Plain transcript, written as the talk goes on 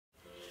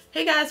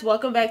Hey guys,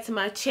 welcome back to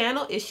my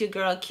channel. It's your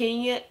girl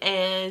Kenya,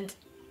 and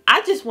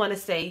I just want to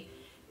say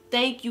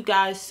thank you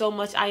guys so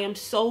much. I am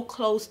so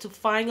close to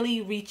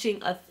finally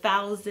reaching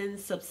 1,000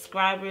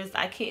 subscribers.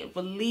 I can't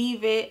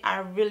believe it.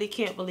 I really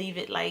can't believe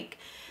it. Like,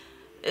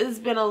 it's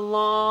been a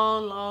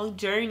long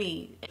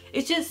journey.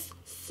 It's just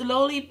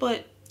slowly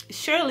but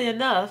surely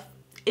enough,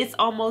 it's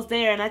almost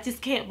there, and I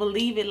just can't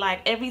believe it.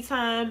 Like, every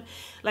time,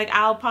 like,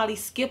 I'll probably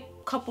skip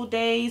a couple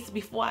days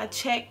before I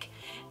check,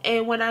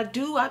 and when I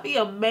do, I'd be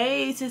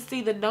amazed to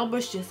see the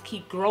numbers just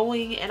keep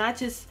growing. And I'm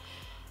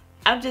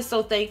just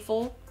so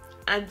thankful.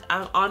 I'm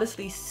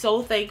honestly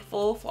so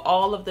thankful for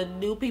all of the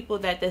new people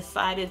that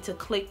decided to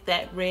click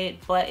that red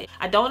button.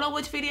 I don't know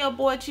which video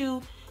brought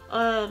you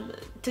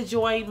to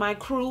join my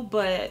crew,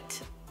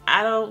 but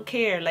I don't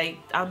care. Like,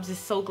 I'm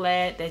just so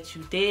glad that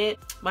you did.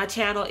 My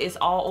channel is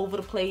all over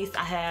the place.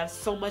 I have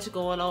so much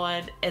going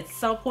on. At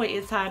some point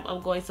in time,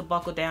 I'm going to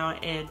buckle down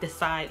and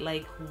decide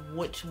like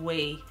which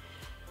way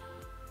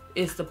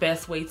is the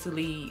best way to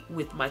lead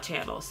with my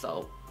channel.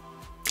 So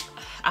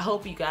I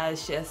hope you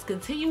guys just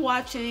continue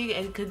watching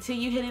and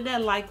continue hitting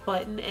that like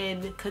button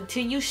and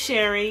continue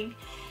sharing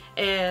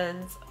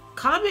and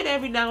comment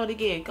every now and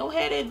again. Go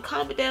ahead and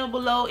comment down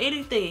below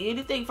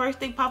anything first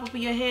thing pop up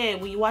in your head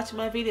when you're watching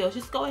my videos.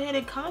 Just go ahead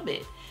and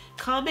comment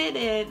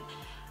and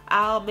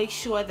I'll make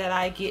sure that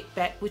I get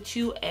back with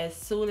you as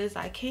soon as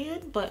I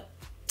can. But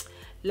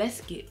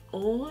let's get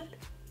on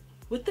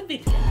with the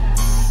video.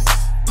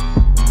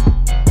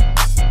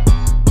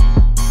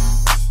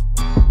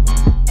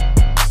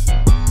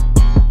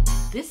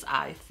 This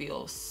eye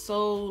feels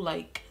so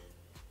like,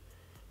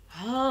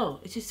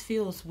 oh, it just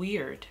feels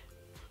weird.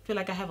 I feel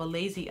like I have a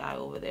lazy eye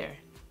over there.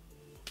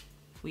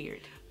 Weird.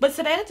 But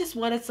today I just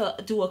wanted to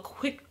do a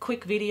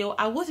quick video.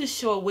 I wasn't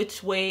sure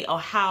which way or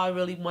how I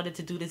really wanted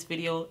to do this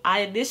video.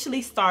 I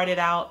initially started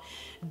out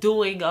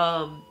doing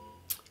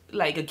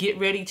like a get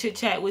ready chit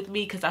chat with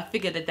me, because I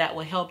figured that that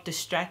would help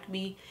distract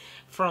me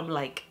from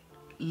like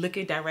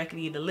looking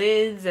directly in the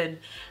lens, and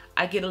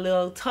I get a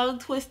little tongue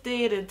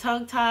twisted and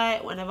tongue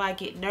tied whenever I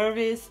get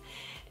nervous.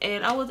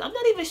 And I'm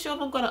not even sure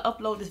if I'm gonna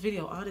upload this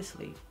video,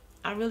 honestly.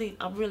 I'm really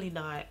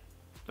not.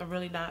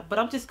 But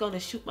I'm just gonna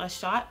shoot my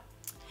shot,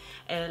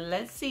 and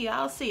let's see.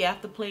 I'll see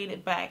after playing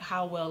it back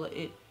how well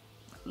it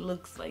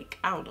looks like.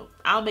 I don't know.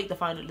 I'll make the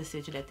final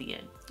decision at the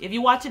end. If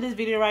you're watching this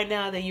video right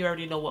now, then you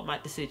already know what my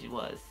decision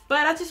was.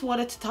 But I just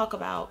wanted to talk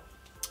about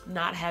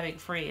not having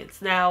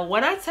friends. Now,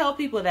 when I tell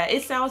people that,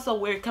 it sounds so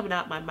weird coming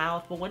out my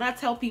mouth, but when I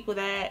tell people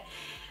that,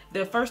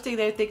 the first thing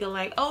they're thinking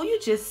like, oh, you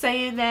just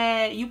saying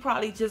that. You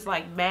probably just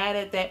like mad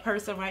at that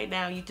person right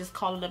now. You just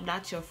calling them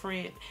not your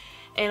friend.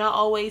 And I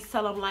always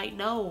tell them like,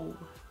 no,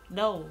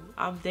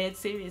 I'm dead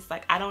serious.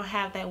 Like, I don't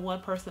have that one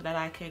person that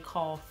I can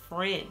call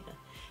friend.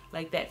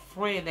 Like that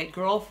friend, that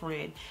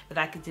girlfriend that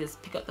I could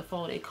just pick up the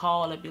phone and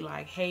call and be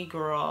like, hey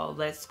girl,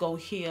 let's go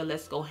here,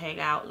 let's go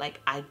hang out.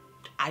 Like, I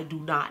do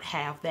not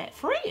have that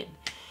friend.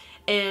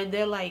 And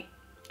they're like,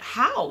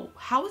 how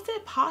is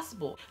that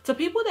possible? To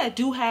people that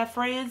do have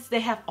friends, they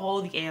have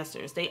all the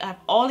answers. They have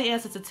all the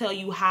answers to tell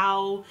you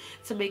how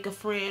to make a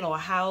friend, or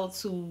how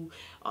to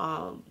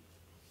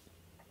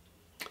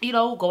you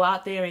know, go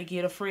out there and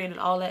get a friend and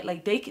all that.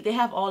 Like, they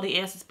have all the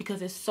answers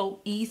because it's so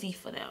easy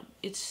for them.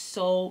 It's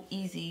so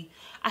easy.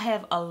 I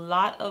have a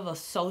lot of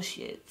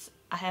associates,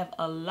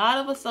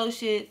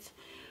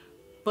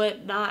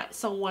 but not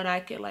someone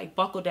I can like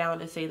buckle down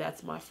and say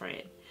that's my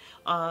friend.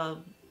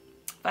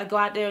 If I go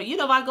out there, you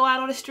know, if I go out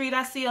on the street,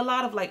 I see a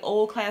lot of like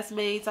old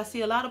classmates. I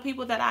see a lot of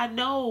people that I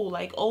know,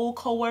 like old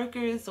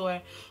co-workers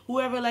or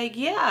whoever. Like,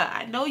 yeah,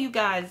 I know you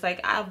guys. Like,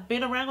 I've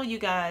been around you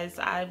guys.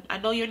 I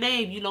know your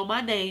name. You know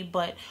my name.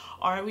 But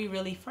are we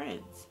really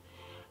friends?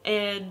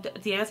 And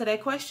the answer to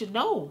that question,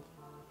 no.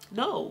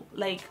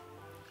 Like,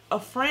 a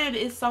friend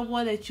is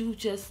someone that you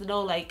just know,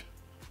 like,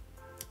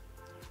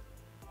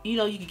 you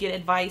know, you could get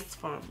advice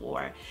from,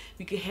 or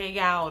we could hang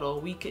out,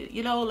 or we could,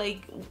 you know,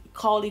 like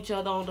call each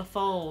other on the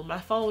phone. My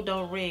phone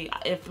don't ring.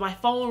 If my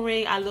phone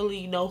ring, I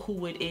literally know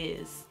who it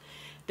is.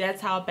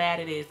 That's how bad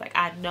it is. Like,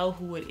 I know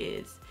who it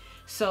is.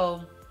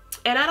 So,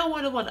 and I don't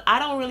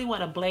really want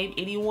to blame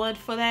anyone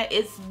for that.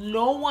 It's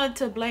no one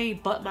to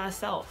blame but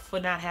myself for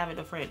not having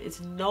a friend.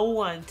 It's no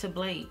one to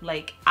blame.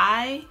 Like,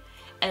 I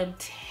am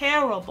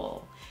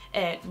terrible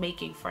at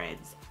making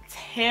friends.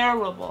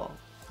 Terrible.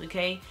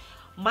 Okay?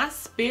 My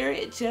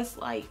spirit just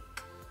like,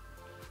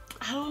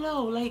 I don't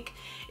know, like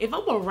if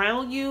I'm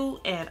around you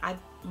and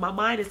my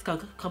mind is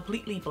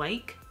completely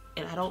blank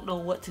and I don't know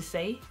what to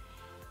say,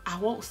 I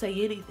won't say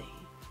anything.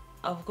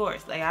 Of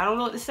course, like, I don't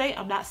know what to say,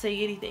 I'm not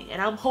saying anything.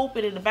 And I'm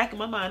hoping, in the back of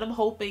my mind, I'm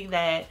hoping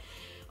that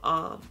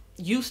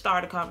you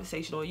start a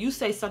conversation or you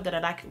say something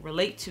that I can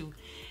relate to.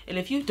 And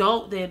if you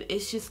don't, then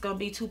it's just gonna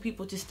be two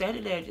people just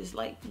standing there just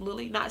like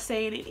literally not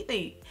saying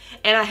anything.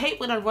 And I hate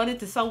when I run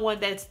into someone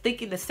that's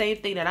thinking the same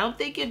thing that I'm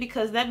thinking,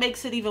 because that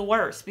makes it even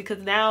worse,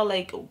 because now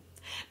like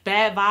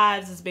bad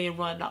vibes is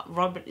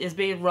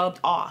being rubbed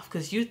off,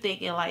 because you're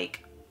thinking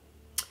like,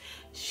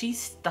 she's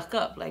stuck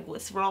up, like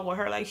what's wrong with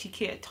her, like she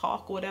can't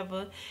talk or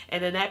whatever.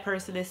 And then that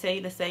person is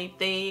saying the same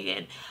thing,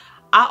 and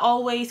I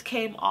always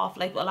came off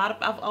like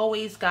I've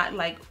always got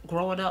like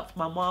growing up,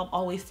 my mom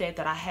always said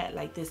that I had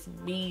like this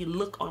mean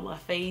look on my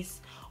face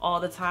all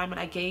the time, and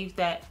I gave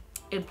that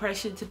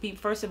impression to people,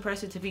 first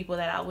impression to people,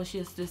 that I was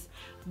just this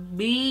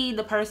mean,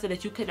 the person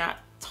that you could not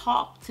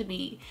talk to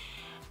me.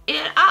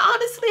 And I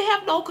honestly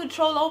have no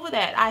control over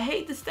that. I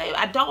hate to say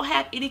I don't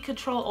have any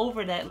control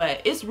over that.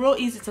 But it's real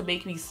easy to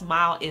make me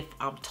smile if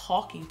I'm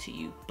talking to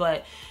you.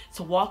 But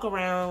to walk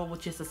around with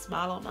just a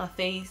smile on my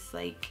face,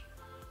 like,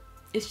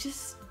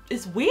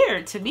 it's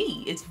weird to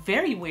me. It's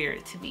very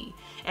weird to me.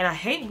 And I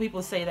hate when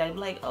people say that. I'm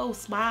like, oh,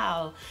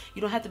 smile.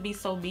 You don't have to be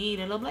so mean.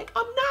 And I'm like,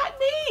 I'm not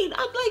mean.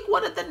 I'm like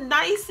one of the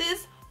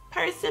nicest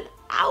person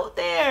out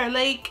there.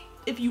 Like,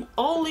 if you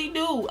only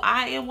knew,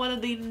 I am one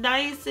of the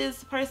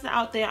nicest person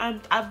out there.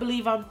 I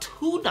believe I'm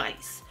too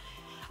nice.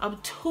 I'm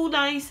too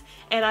nice,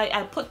 and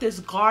I put this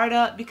guard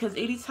up because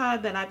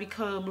anytime that I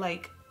become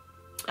like,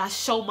 I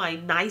show my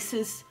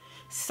nicest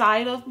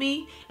side of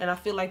me, and I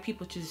feel like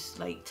people just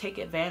like take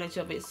advantage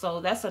of it.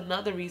 So that's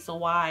another reason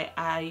why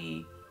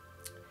I,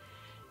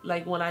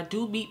 like, when I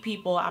do meet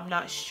people, I'm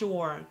not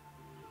sure,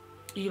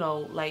 you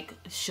know, like,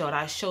 should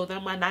I show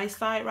them my nice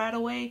side right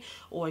away,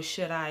 or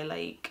should I,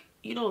 like,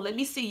 you know, let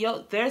me see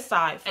their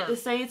side first. At the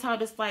same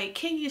time, it's like,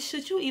 Kenya,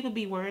 should you even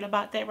be worried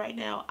about that right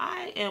now?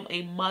 I am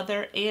a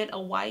mother and a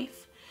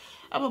wife.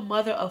 I'm a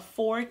mother of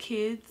 4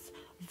 kids,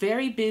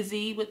 very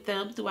busy with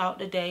them throughout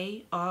the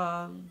day.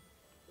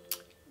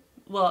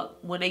 Well,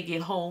 when they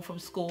get home from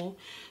school.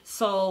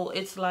 So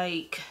it's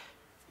like,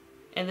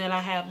 and then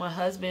I have my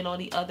husband on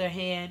the other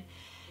hand.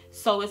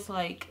 So it's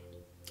like,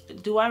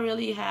 do I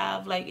really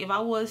have, like, if I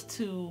was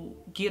to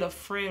get a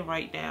friend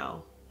right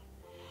now,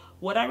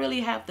 would I really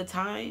have the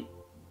time?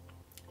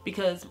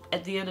 Because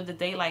at the end of the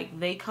day, like,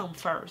 they come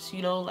first,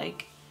 you know,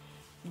 like,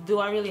 do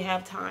I really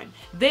have time?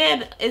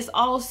 Then it's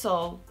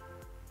also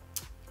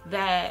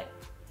that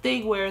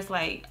thing where it's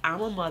like, I'm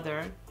a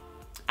mother,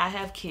 I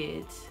have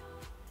kids,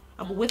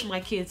 I'm with my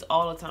kids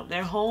all the time.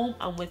 They're home,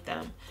 I'm with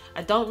them.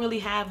 I don't really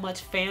have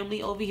much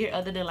family over here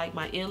other than like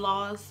my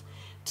in-laws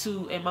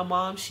and my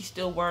mom, she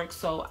still works.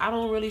 So I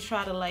don't really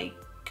try to like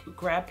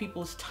grab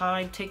people's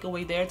time, take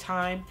away their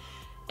time,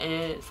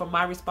 and from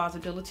my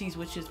responsibilities,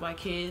 which is my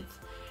kids,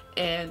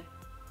 and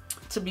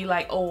to be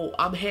like, oh,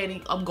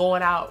 I'm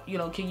going out, you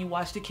know, can you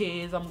watch the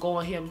kids? I'm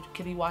going here,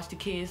 can you watch the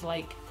kids?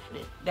 Like,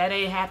 that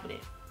ain't happening.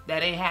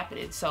 That ain't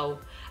happening. So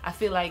I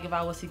feel like if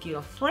I was to get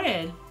a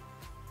friend,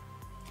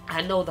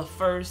 I know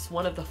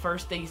one of the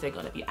first things they're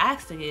gonna be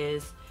asking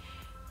is,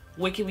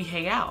 when can we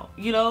hang out?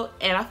 You know,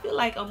 and I feel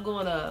like I'm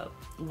gonna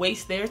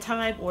waste their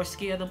time or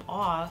scare them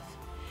off,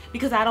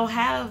 because I don't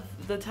have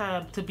the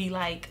time to be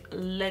like,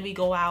 let me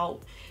go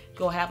out,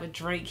 go have a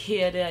drink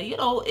here, there. You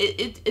know,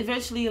 it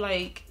eventually,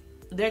 like,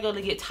 they're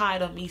gonna get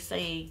tired of me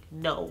saying,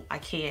 no, I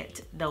can't.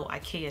 No, I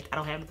can't. I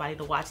don't have anybody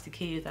to watch the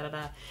kids. Da, da,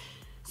 da.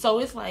 So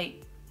it's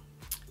like,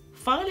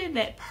 finding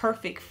that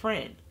perfect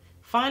friend.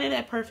 Finding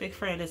that perfect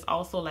friend is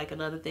also like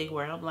another thing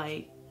where I'm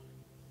like,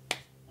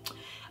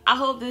 I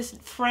hope this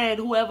friend,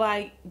 whoever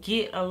I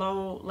get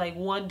along, like,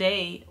 one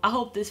day, I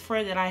hope this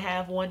friend that I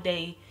have one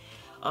day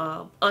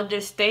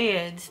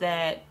understands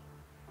that,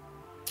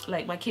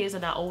 like, my kids are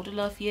not old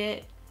enough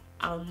yet.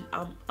 I'm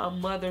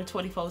mother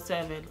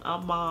 24/7.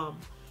 I'm mom.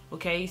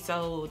 Okay,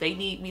 so they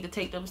need me to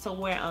take them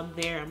somewhere, I'm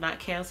there. I'm not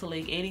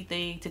canceling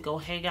anything to go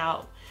hang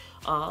out.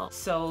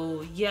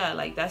 So yeah,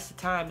 like, that's the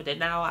time. But then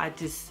now I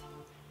just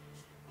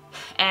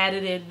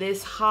added in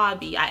this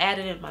hobby. I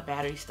added in my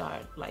battery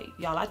start. Like,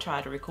 y'all, I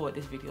tried to record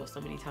this video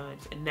so many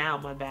times, and now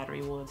my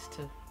battery wants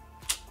to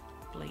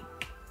blink.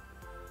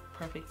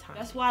 Perfect time.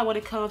 That's why when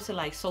it comes to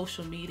like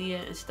social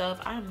media and stuff,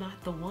 I'm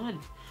not the one.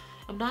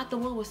 I'm not the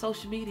one with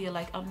social media.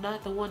 Like, I'm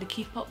not the one to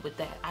keep up with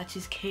that. I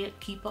just can't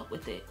keep up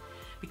with it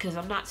because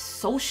I'm not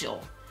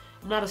social.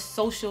 I'm not a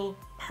social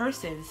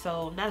person,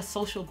 so I'm not a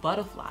social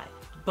butterfly.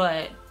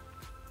 But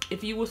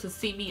if you was to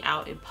see me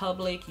out in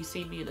public, you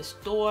see me in a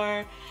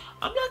store,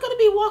 I'm not gonna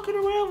be walking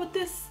around with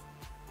this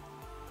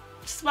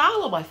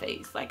smile on my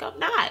face. Like, I'm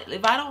not.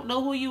 If I don't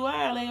know who you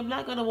are, like, I'm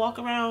not gonna walk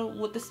around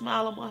with the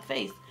smile on my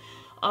face.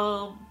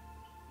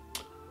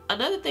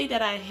 Another thing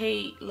that I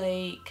hate,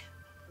 like,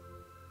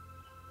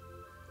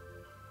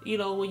 you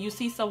know, when you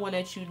see someone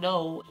that you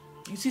know,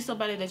 you see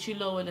somebody that you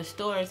know in the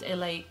stores, and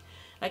like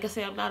I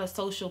say, I'm not a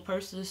social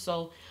person,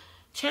 so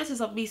chances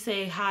of me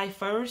saying hi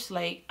first,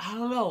 like, I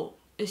don't know,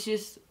 it's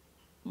just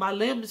my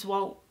limbs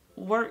won't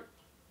work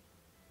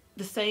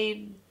the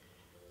same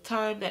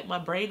time that my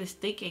brain is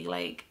thinking.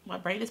 Like, my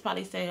brain is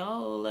probably saying,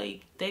 oh,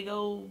 like, they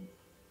go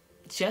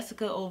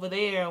Jessica over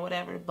there or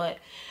whatever, but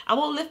I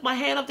won't lift my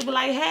hand up to be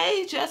like,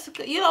 hey,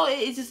 Jessica. You know,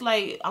 it's just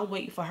like, I'm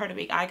waiting for her to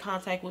make eye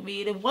contact with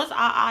me, and then once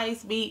our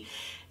eyes meet,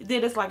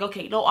 then it's like,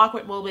 okay, no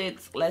awkward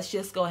moments, let's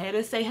just go ahead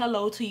and say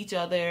hello to each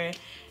other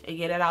and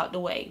get it out the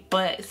way.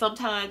 But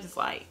sometimes it's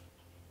like,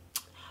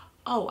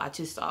 oh, I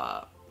just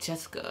saw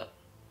Jessica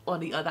on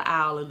the other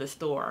aisle in the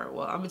store.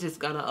 Well, I'm just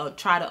gonna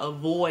try to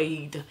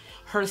avoid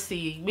her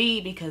seeing me,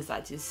 because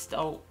I just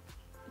don't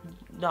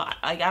know,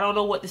 like, I don't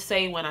know what to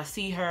say when I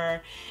see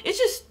her. It's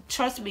just,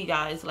 trust me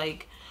guys,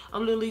 like,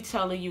 I'm literally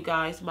telling you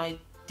guys my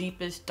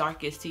deepest,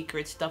 darkest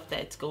secret, stuff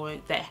that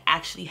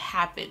actually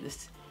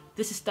happens.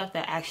 This is stuff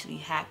that actually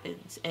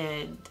happens,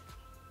 and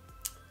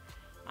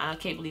I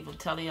can't believe I'm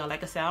telling y'all.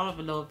 Like I said, I don't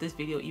even know if this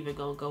video even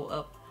gonna go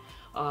up.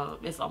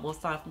 It's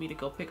almost time for me to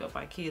go pick up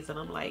my kids, and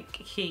I'm like,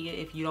 Kenya,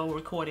 if you don't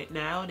record it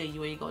now, then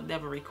you ain't gonna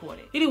never record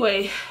it.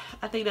 Anyway,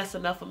 I think that's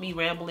enough of me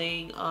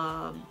rambling.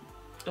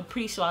 I'm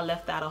pretty sure I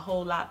left out a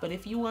whole lot, but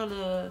if you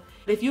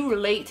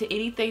relate to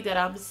anything that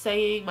I'm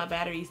saying, my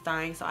battery's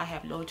dying, so I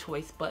have no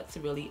choice but to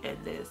really end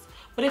this.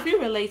 But if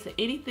you relate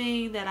to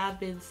anything that I've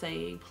been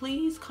saying,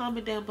 please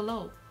comment down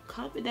below.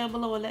 Comment down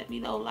below and let me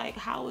know, like,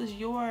 how is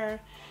your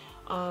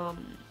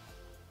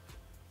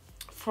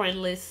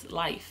friendless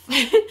life?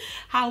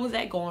 How was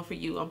that going for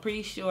you? I'm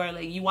pretty sure,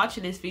 like, you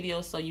watching this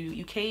video, so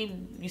you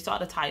saw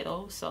the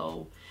title,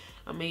 so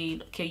I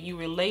mean, can you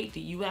relate? Do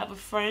you have a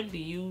friend? Do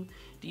you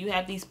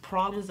have these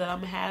problems that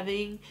I'm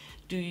having?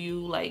 Do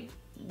you, like,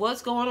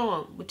 what's going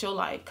on with your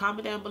life?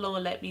 Comment down below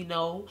and let me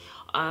know.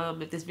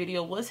 If this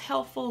video was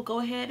helpful, go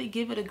ahead and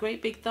give it a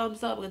great big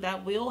thumbs up, because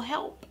that will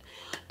help.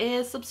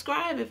 And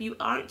subscribe if you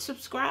aren't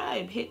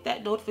subscribed. Hit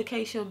that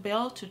notification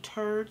bell to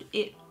turn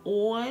it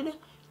on.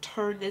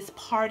 Turn this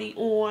party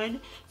on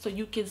so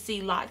you can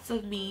see lots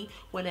of me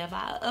whenever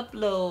I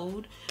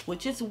upload,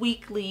 which is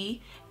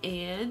weekly.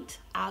 And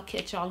I'll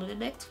catch y'all in the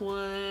next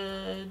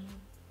one.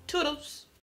 Toodles.